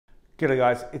G'day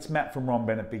guys, it's Matt from Ron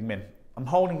Bennett Big Men. I'm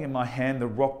holding in my hand the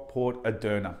Rockport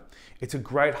Aderner. It's a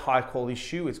great high quality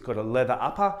shoe. It's got a leather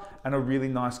upper and a really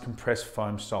nice compressed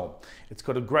foam sole. It's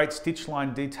got a great stitch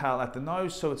line detail at the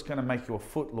nose, so it's going to make your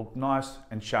foot look nice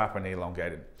and sharp and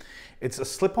elongated. It's a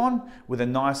slip-on with a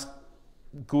nice,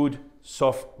 good,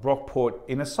 soft Rockport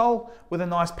inner sole with a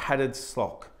nice padded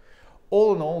sock.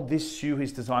 All in all, this shoe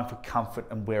is designed for comfort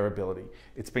and wearability.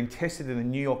 It's been tested in the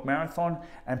New York Marathon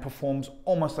and performs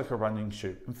almost like a running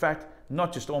shoe. In fact,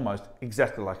 not just almost,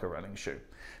 exactly like a running shoe.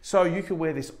 So you can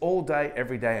wear this all day,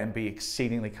 every day and be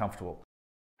exceedingly comfortable.